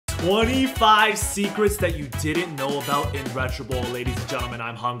25 secrets that you didn't know about in Retro Bowl. Ladies and gentlemen,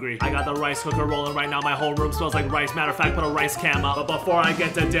 I'm hungry. I got the rice cooker rolling right now. My whole room smells like rice. Matter of fact, put a rice cam up. But before I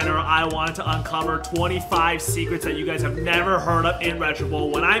get to dinner, I wanted to uncover 25 secrets that you guys have never heard of in Retro Bowl.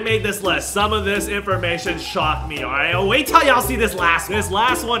 When I made this list, some of this information shocked me, alright? Oh, wait till y'all see this last one. This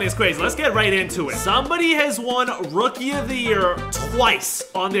last one is crazy. Let's get right into it. Somebody has won Rookie of the Year twice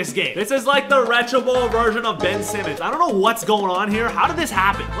on this game. This is like the Retro Bowl version of Ben Simmons. I don't know what's going on here. How did this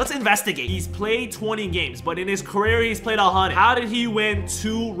happen? Let's investigate. He's played 20 games, but in his career, he's played 100. How did he win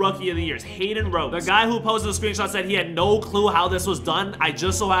 2 Rookie of the Years? Hayden Rose. The guy who posted the screenshot said he had no clue how this was done. I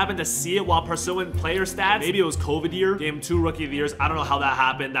just so happened to see it while pursuing player stats. Maybe it was COVID year. Gave him 2 Rookie of the Years. I don't know how that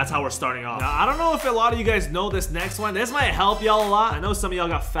happened. That's how we're starting off. Now, I don't know if a lot of you guys know this next one. This might help y'all a lot. I know some of y'all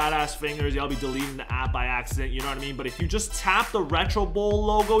got fat ass fingers. Y'all be deleting the app by accident. You know what I mean? But if you just tap the Retro Bowl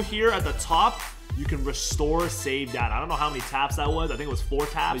logo here at the top, you can restore save data. I don't know how many taps that was. I think it was 4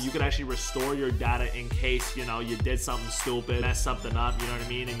 taps. But you can actually restore your data in case, you know, you did something stupid, messed something up, you know what I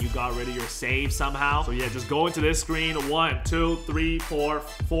mean? And you got rid of your save somehow. So yeah, just go into this screen. 1, 2, 3, 4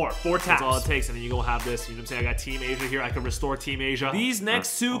 taps. That's all it takes. And then you go have this, you know what I'm saying? I got Team Asia here. I can restore Team Asia. These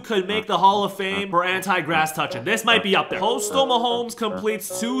next 2 could make the Hall of Fame for anti-grass touching. This might be up there. Postal Mahomes completes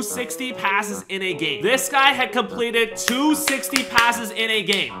 260 passes in a game. This guy had completed 260 passes in a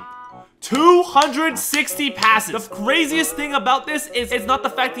game. 260 passes. The craziest thing about this is it's not the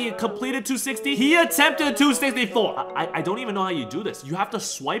fact that he completed 260. He attempted 264. I don't even know how you do this. You have to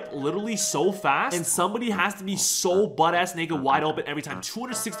swipe literally so fast, and somebody has to be so butt-ass naked wide open every time.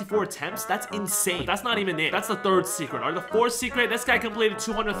 264 attempts? That's insane. But that's not even it. That's the 3rd secret. Or the 4th secret, this guy completed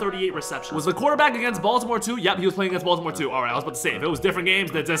 238 receptions. Was the quarterback against Baltimore too? Yep, he was playing against Baltimore too. All right, I was about to say, if it was different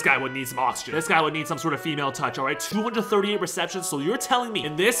games, then this guy would need some oxygen. This guy would need some sort of female touch, all right? 238 receptions. So you're telling me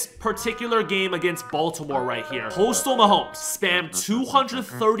in this particular game against Baltimore right here, Postal Mahomes spammed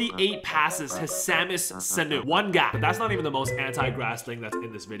 238 passes to Samus Sanu. One guy. But that's not even the most anti-grass thing that's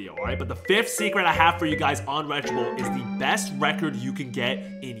in this video, all right? But the 5th secret I have for you guys on Retro Bowl is the best record you can get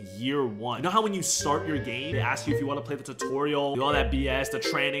in year 1. You know how when you start your game, they ask you if you want to play the tutorial, do all that BS, the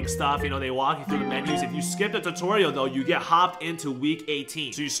training stuff, you know, they walk you through the menus. If you skip the tutorial though, you get hopped into week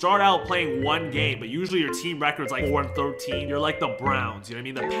 18. So you start out playing 1 game, but usually your team record's like 4-13. You're like the Browns, you know what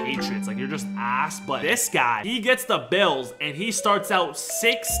I mean? The Patriots. Like, you're just ass. But this guy, he gets the Bills and he starts out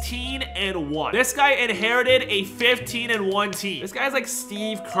 16-1. This guy inherited a 15-1 team. This guy's like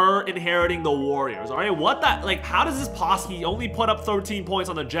Steve Kerr inheriting the Warriors. All right, what the, like, how does this possibly? He only put up 13 points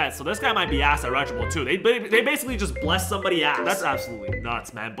on the Jets, so this guy might be ass at Retro Bowl too. They basically just bless somebody ass. That's absolutely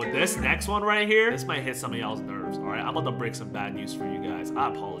nuts, man. But this next one right here, this might hit some of y'all's nerves. All right, I'm about to break some bad news for you guys. I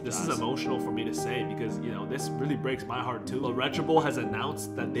apologize. This is emotional for me to say because, you know, this really breaks my heart too. But Retro Bowl has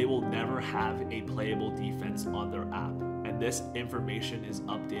announced that they will never have a playable defense on their app, and this information is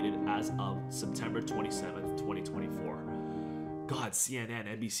updated as of September 27th, 2024. God, CNN,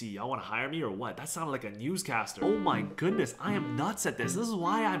 NBC, y'all want to hire me or what? That sounded like a newscaster. Oh my goodness, I am nuts at this. This is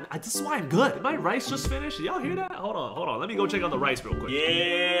why I'm good. Did my rice just finish? Did y'all hear that? Hold on. Let me go check on the rice real quick.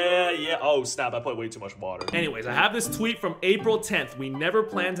 Yeah. Oh snap, I put way too much water. Anyways, I have this tweet from April 10th. We never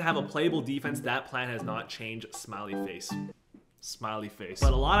plan to have a playable defense. That plan has not changed. Smiley face. Smiley face.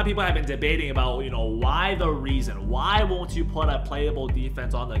 But a lot of people have been debating about, you know, why won't you put a playable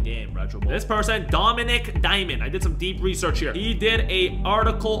defense on the game, Retro Bowl? This person, Dominic Diamond, I did some deep research here. He did a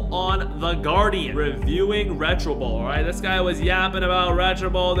article on The Guardian reviewing Retro Bowl, all right? This guy was yapping about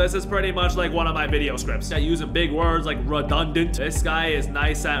Retro Bowl. This is pretty much like one of my video scripts. Guy using big words like redundant. This guy is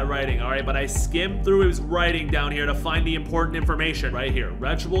nice at writing, all right? But I skimmed through his writing down here to find the important information right here.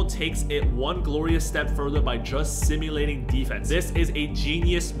 Retro Bowl takes it one glorious step further by just simulating defense. This is a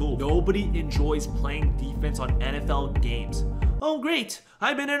genius move. Nobody enjoys playing defense on NFL games. Oh great,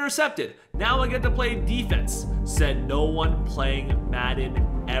 I've been intercepted. Now I get to play defense, said no one playing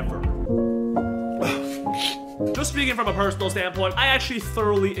Madden ever. Just speaking from a personal standpoint, I actually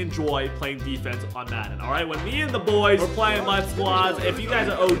thoroughly enjoy playing defense on Madden, alright? When me and the boys were playing Mud Squads, if you guys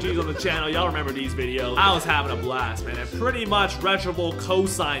are OGs on the channel, y'all remember these videos, I was having a blast, man. And pretty much Retro Bowl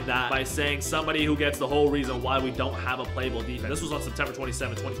co-signed that by saying somebody who gets the whole reason why we don't have a playable defense. This was on September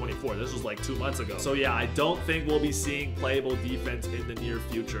 27, 2024. This was like 2 months ago. So yeah, I don't think we'll be seeing playable defense in the near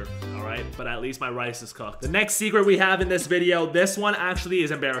future, alright? But at least my rice is cooked. The next secret we have in this video, this one actually is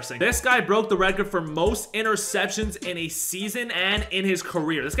embarrassing. This guy broke the record for most interceptions in a season and in his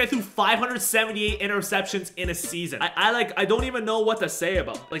career. This guy threw 578 interceptions in a season. I don't even know what to say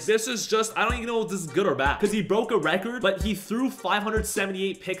about. Like, this is just, I don't even know if this is good or bad. Because he broke a record, but he threw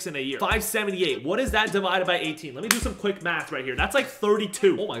 578 picks in a year. 578. What is that divided by 18? Let me do some quick math right here. That's like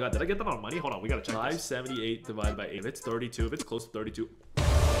 32. Oh my god, did I get that on money? Hold on, we gotta check 578 divided by 8. If it's 32, if it's close to 32.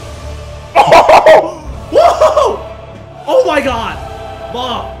 Whoa! Oh my god!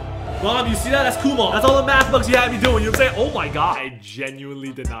 Mom, you see that? That's Kumo. That's all the math bugs you had me doing. You know what I'm saying? Oh my god. I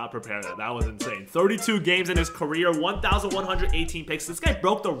genuinely did not prepare that. That was insane. 32 games in his career, 1,118 picks. This guy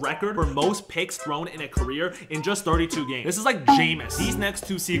broke the record for most picks thrown in a career in just 32 games. This is like Jameis. These next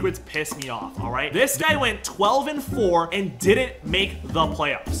two secrets piss me off, all right? This guy went 12-4 and didn't make the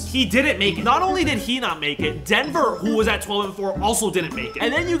playoffs. He didn't make it. Not only did he not make it, Denver, who was at 12-4, also didn't make it.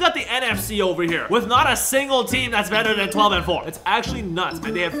 And then you got the NFC over here with not a single team that's better than 12-4. It's actually nuts,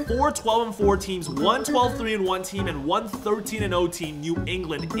 man. They have 4 12-4 teams, one 12-3-1 team, and one 13-0 team, New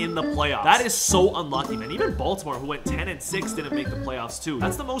England, in the playoffs. That is so unlucky, man. Even Baltimore, who went 10-6, didn't make the playoffs too.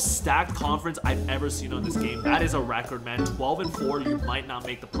 That's the most stacked conference I've ever seen on this game. That is a record, man. 12-4, you might not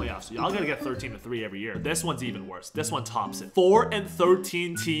make the playoffs. So y'all gotta get 13-3 every year. This one's even worse. This one tops it.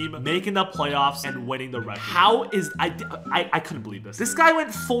 4-13 team making the playoffs and winning the record. How is I couldn't believe this. This guy went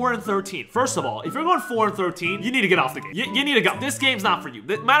 4-13. First of all, if you're going 4-13, you need to get off the game. You need to go. This game's not for you.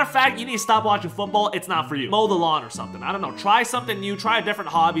 Matter of fact, you need to stop watching football. It's not for you. Mow the lawn or something. I don't know. Try something new. Try a different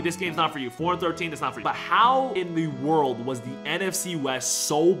hobby. This game's not for you. 4-13, it's not for you. But how in the world was the NFC West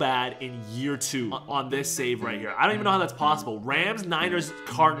so bad in year 2 on this save right here? I don't even know how that's possible. Rams, Niners,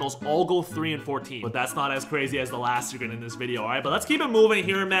 Cardinals all go 3-14. But that's not as crazy as the last secret in this video, all right? But let's keep it moving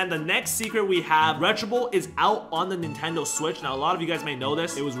here, man. The next secret we have, Reachable is out on the Nintendo Switch. Now, a lot of you guys may know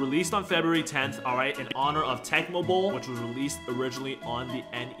this. It was released on February 10th, all right, in honor of Tecmo Bowl, which was released originally on the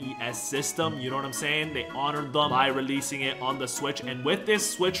NES system. You know what I'm saying? They honored them by releasing it on the Switch, and with this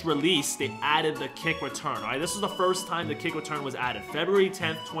Switch release, they added the kick return. All right, this is the first time the kick return was added, February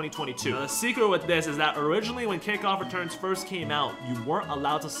 10th, 2022. Now, the secret with this is that originally when kickoff returns first came out, you weren't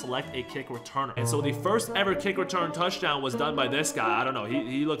allowed to select a kick returner, and so the first ever kick return touchdown was done by this guy. I don't know.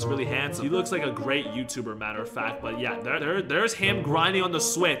 He looks really handsome. He looks like a great YouTuber, matter of fact. But yeah, there's him grinding on the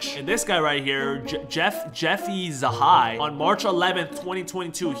Switch, and this guy right here, JefeZhai, on March 11th,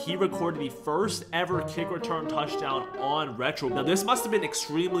 2022, he recorded the first ever kick return touchdown on Retro. Now, this must have been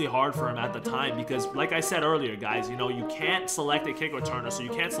extremely hard for him at the time because, like I said earlier, guys, you know, you can't select a kick returner, so you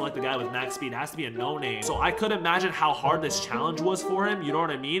can't select the guy with max speed. It has to be a no-name. So I could imagine how hard this challenge was for him. You know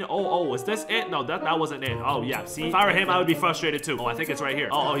what I mean? Oh, was this it? No, that wasn't it. Oh, yeah. See, if I were him, I would be frustrated too. Oh, I think it's right here.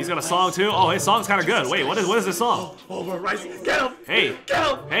 Oh, he's got a song too? Oh, his song's kind of good. Wait, what is this song? Over, Rice. Get him. Hey. Get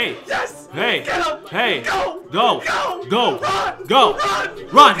him. Hey. Yes. Hey. Get him. Hey. Go. Go. Go. Go. Run. Go. Run.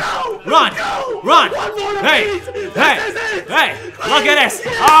 Run. Go. Run. Go. Run. One more, Hey. please. Hey. Hey. Look at this.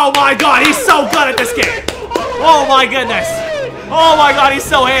 Oh my god, he's so good at this game. Oh my goodness. Oh my god, he's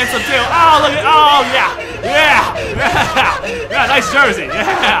so handsome too. Oh, look at, oh yeah. Yeah. Yeah, nice jersey.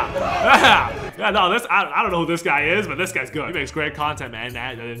 Yeah. Yeah, no, I don't know who this guy is, but this guy's good. He makes great content, man.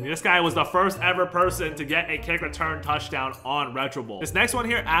 And this guy was the first ever person to get a kick return touchdown on Retro Bowl. This next one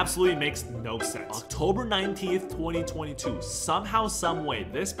here absolutely makes no sense. October 19th, 2022. Somehow, some way,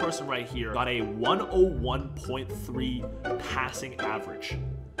 this person right here got a 101.3 passing average.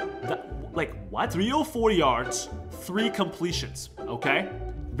 Like, what? 304 yards, 3 completions, okay?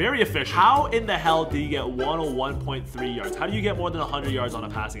 Very efficient. How in the hell did you get 101.3 yards? How do you get more than 100 yards on a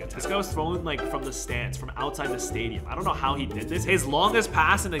passing attempt? This guy was throwing like from the stands, from outside the stadium. I don't know how he did this. His longest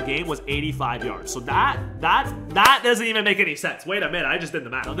pass in the game was 85 yards. So that doesn't even make any sense. Wait a minute, I just did the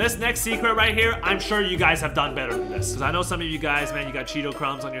math. Now this next secret right here, I'm sure you guys have done better than this. Because I know some of you guys, man, you got Cheeto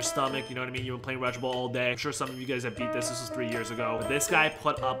crumbs on your stomach. You know what I mean? You've been playing Retro Ball all day. I'm sure some of you guys have beat this. This was 3 years ago. But this guy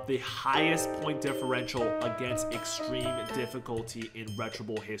put up the highest point differential against extreme difficulty in Retro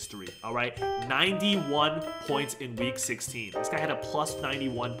Ball history. All right, 91 points in week 16. This guy had a plus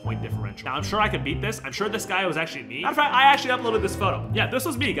 91 point differential. Now I'm sure I could beat this. I'm sure this guy was actually me. Matter of fact, I actually uploaded this photo. Yeah, this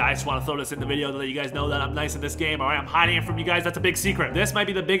was me, guys. Just want to throw this in the video to let you guys know that I'm nice in this game. All right, I'm hiding it from you guys. That's a big secret. This might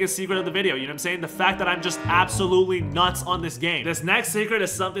be the biggest secret of the video. You know what I'm saying? The fact that I'm just absolutely nuts on this game. This next secret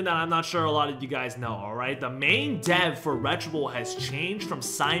is something that I'm not sure a lot of you guys know. All right, the main dev for Retro Ball has changed from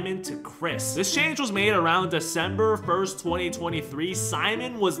Simon to Chris. This change was made around December 1st, 2023.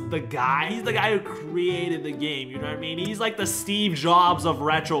 Simon was the guy. He's the guy who created the game. You know what I mean? He's like the Steve Jobs of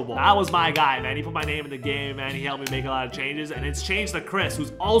Retro Ball. That was my guy, man. He put my name in the game, man. He helped me make a lot of changes, and it's changed to Chris,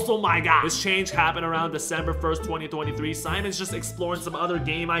 who's also my guy. This change happened around December 1st, 2023. Simon's just exploring some other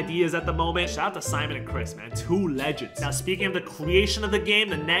game ideas at the moment. Shout out to Simon and Chris, man. 2 legends. Now, speaking of the creation of the game,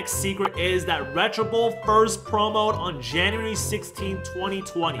 the next secret is that Retro Ball first promoed on January 16,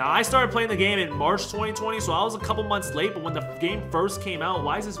 2020. Now, I started playing the game in March 2020, so I was a couple months late, but when the game first came out,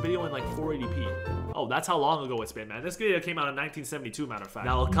 why is this video in like 480p? Oh, that's how long ago it's been, man. This video came out in 1972, matter of fact.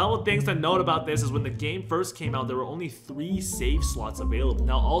 Now, a couple things to note about this is when the game first came out, there were only 3 save slots available.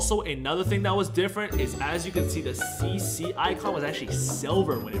 Now, also, another thing that was different is, as you can see, the CC icon was actually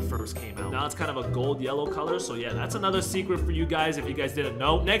silver when it first came out. Now, it's kind of a gold-yellow color, so yeah, that's another secret for you guys if you guys didn't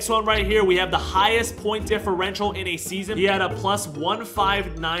know. Next one right here, we have the highest point differential in a season. He had a plus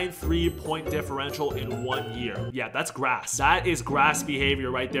 1593 point differential in 1 year. Yeah, that's grass. That is grass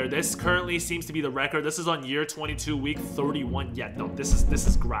behavior right there. This currently seems to be the record. This is on year 22, week 31. Yeah, no, this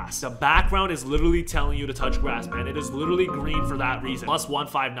is grass. The background is literally telling you to touch grass, man. It is literally green for that reason. Plus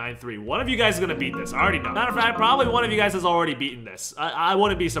 1593. One of you guys is gonna beat this. I already know. Matter of fact, probably one of you guys has already beaten this. I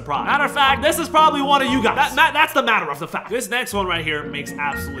wouldn't be surprised. Matter of fact, this is probably one of you guys. That's the matter of the fact. This next one right here makes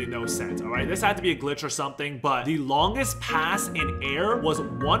absolutely no sense, all right? This had to be a glitch or something, but the longest pass in air was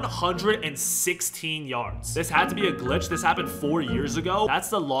 116 yards. This had to be a glitch. This happened 4 years ago. That's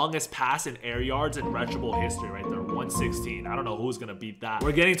the longest pass in air yards in Retro history right there, 116. I don't know who's gonna beat that.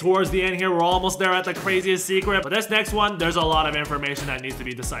 We're getting towards the end here. We're almost there at the craziest secret, but this next one, there's a lot of information that needs to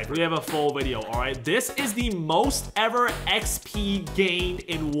be deciphered. We have a full video, all right? This is the most ever XP gained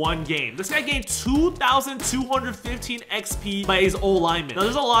in one game. This guy gained 2,215 XP by his O-lineman. Now,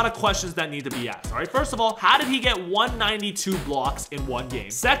 there's a lot of questions that need to be asked, all right? First of all, how did he get 192 blocks in one game?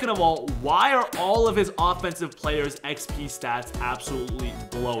 Second of all, why are all of his offensive players' XP stats absolutely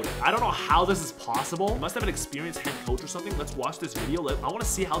bloated? I don't know how this is possible. He must have an experienced head coach or something. Let's watch this video. I want to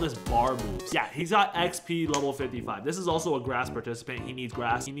see how this bar moves. Yeah, he's got XP level 55. This is also a grass participant. He needs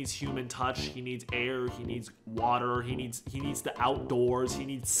grass. He needs human touch. He needs air. He needs water. He needs the outdoors. He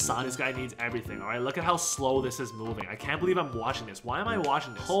needs sun. This guy needs everything, all right? Look at how slow this is moving. I can't believe I'm watching this. Why am I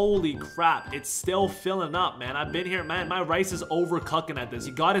watching this? Holy crap. It's still filling up, man. I've been here, man. My rice is overcooking at this.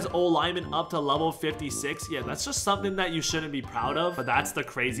 He got his O-lineman up to level 56. Yeah, that's just something that you shouldn't be proud of, but that's the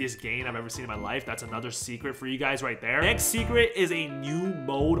craziest gain I've ever seen in my life. That's another secret for you guys right there. Next secret is a new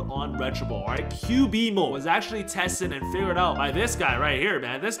mode on Retro Ball, all right? QB mode was actually tested and figured out by this guy right here,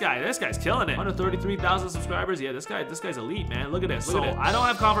 man. This guy's killing it. 133,000 subscribers. Yeah, this guy's elite, man. Look at this. So I don't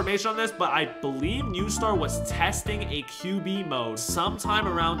have confirmation on this, but I believe Newstar was testing a QB mode sometime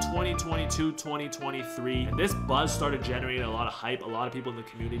around 2022, 2023, and this buzz started generating a lot of hype. A lot of people in the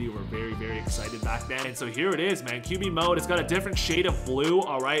community were very, very excited back then, and so here it is, man. QB mode. It's got a different shade of blue,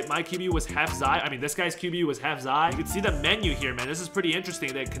 all right? My QB was JefeZhai. I mean, this guy's QB was JefeZhai. You can see the menu here, man. This is pretty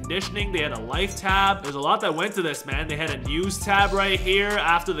interesting. They had conditioning. They had a life tab. There's a lot that went to this, man. They had a news tab right here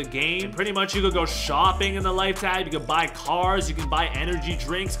after the game. And pretty much you could go shopping in the life tab. You could buy cars. You can buy energy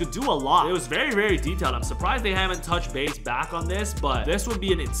drinks. You could do a lot. It was very, very detailed. I'm surprised they haven't touched base back on this, but this would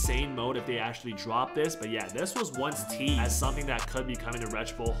be an insane mode if they actually dropped this. But yeah, this was once teased as something that could be coming to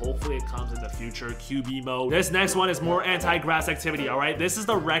Retro Bowl. Hopefully it comes in the future. QB mode. This next one is more anti-grass activity, all right? This is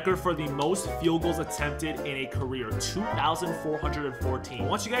the record for the most field goals attempted in a career, 2,414. I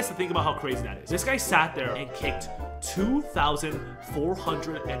want you guys to think about how crazy that is. This guy sat there and kicked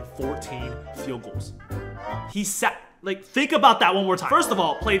 2,414 field goals. He sat. Like, think about that one more time. First of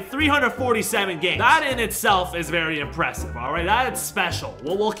all, played 347 games. That in itself is very impressive, all right? That is special.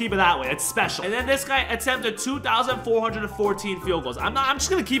 We'll keep it that way. It's special. And then this guy attempted 2,414 field goals. I'm just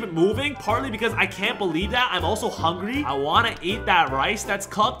gonna keep it moving, partly because I can't believe that. I'm also hungry. I wanna eat that rice that's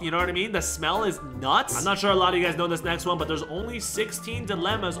cooked, you know what I mean? The smell is nuts. I'm not sure a lot of you guys know this next one, but there's only 16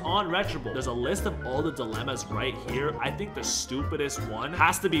 dilemmas on Retro Bowl. There's a list of all the dilemmas right here. I think the stupidest one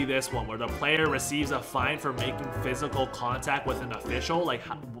has to be this one, where the player receives a fine for making physical contact with an official. Like,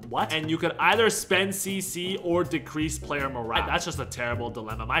 what? And you could either spend CC or decrease player morale. That's just a terrible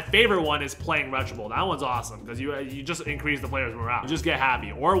dilemma. My favorite one is playing Retro Bowl. That one's awesome because you just increase the player's morale. You just get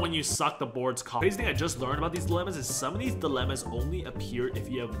happy. Or when you suck the board's call. Crazy thing I just learned about these dilemmas is some of these dilemmas only appear if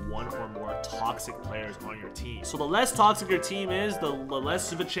you have one or more toxic players on your team. So the less toxic your team is, the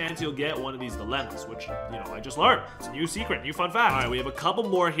less of a chance you'll get one of these dilemmas, which, you know, I just learned. It's a new secret, new fun fact. All right, we have a couple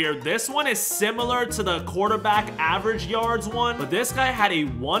more here. This one is similar to the quarterback average yards one, but this guy had a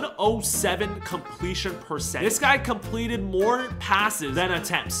 107 completion percent. This guy completed more passes than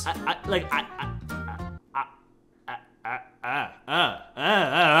attempts. How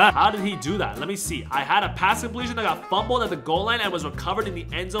did he do that? Let me see. I had a pass completion that got fumbled at the goal line and was recovered in the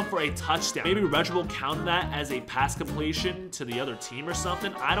end zone for a touchdown. Maybe Retro Bowl counted that as a pass completion to the other team or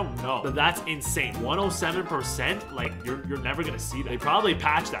something. I don't know. But that's insane. 107%. Like, you're never gonna see that. They probably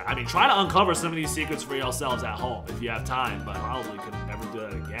patched that. I mean, try to uncover some of these secrets for yourselves at home if you have time, but probably could never do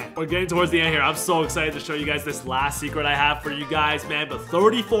that again. we're getting towards the end here. I'm so excited to show you guys this last secret I have for you guys, man. But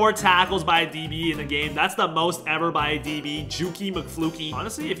 34 tackles by a DB in the game. That's the most ever by a DB. Jukey McFlukey.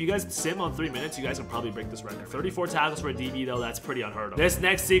 Honestly, if you guys sim on 3 minutes, you guys can probably break this record. 34 tackles for a DB, though, that's pretty unheard of. This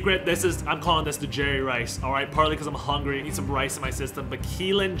next secret, I'm calling this the Jerry Rice. All right, partly because I'm hungry. I need some rice in my system. But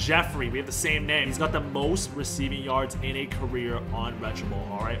Keelan Jeffrey, we have the same name. He's got the most receiving yards in a career on Reachable.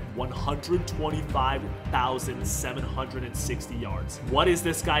 All right, 125,760 yards. What is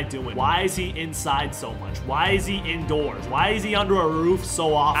this guy doing? Why is he inside so much? Why is he indoors? Why is he under a roof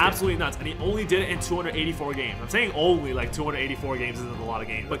so often? Absolutely nuts. And he only did it in 284 games. I'm saying only, like 284 games isn't a lot of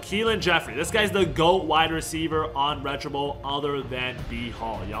games. But Keelan Jeffrey, this guy's the GOAT wide receiver on Reachable other than B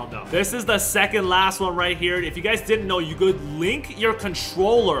Hall. Y'all know. This is the second last one right here. If you guys didn't know, you could link your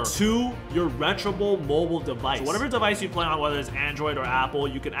controller to your Reachable mobile device. So whatever device you play on, whether it's Android or Apple,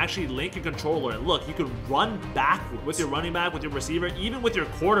 you can actually link your controller. And look, you can run backward with your running back, with your receiver, even with your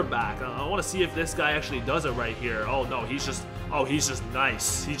quarterback. I want to see if this guy actually does it right here. Oh no, he's just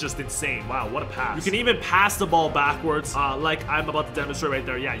nice. He's just insane. Wow, what a pass. You can even pass the ball backwards, like I'm about to demonstrate right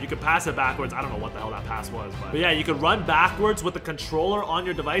there. Yeah, you can pass it backwards. I don't know what the hell that pass was, but yeah, you can run backwards with the controller on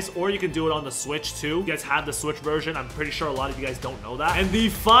your device, or you can do it on the Switch too. You guys have the Switch version. I'm pretty sure a lot of you guys don't know that. And the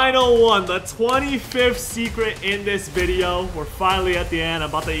final one, the 25th secret in this video. We're finally at the end. I'm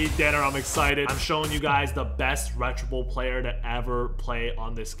about to eat dinner. I'm excited. I'm showing you guys the best Reachable player to ever play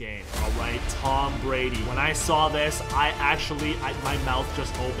on this game. All right, Tom Brady. When I saw this, my mouth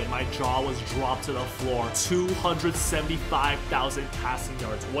just opened. My jaw was dropped to the floor. 275,000 passing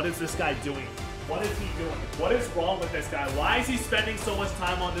yards. What is this guy doing? What is he doing? What is wrong with this guy? Why is he spending so much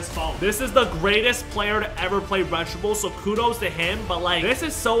time on this phone? This is the greatest player to ever play Reachable, so kudos to him. But like, this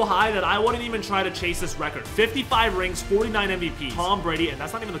is so high that I wouldn't even try to chase this record. 55 rings, 49 MVPs. Tom Brady, and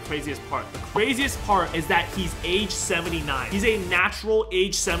that's not even the craziest part. The craziest part is that he's age 79. He's a natural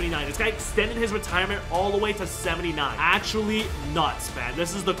age 79. This guy extended his retirement all the way to 79. Actually nuts, man.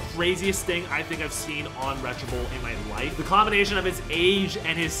 This is the craziest thing I think I've seen on Reachable in my life. The combination of his age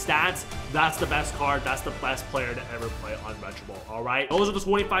and his stats, that's the best card. That's the best player to ever play on Reachable. All right, those are the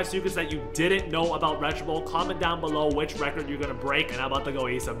 25 secrets that you didn't know about Reachable. Comment down below which record you're gonna break, and I'm about to go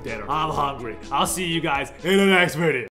eat some dinner. I'm hungry. I'll see you guys in the next video.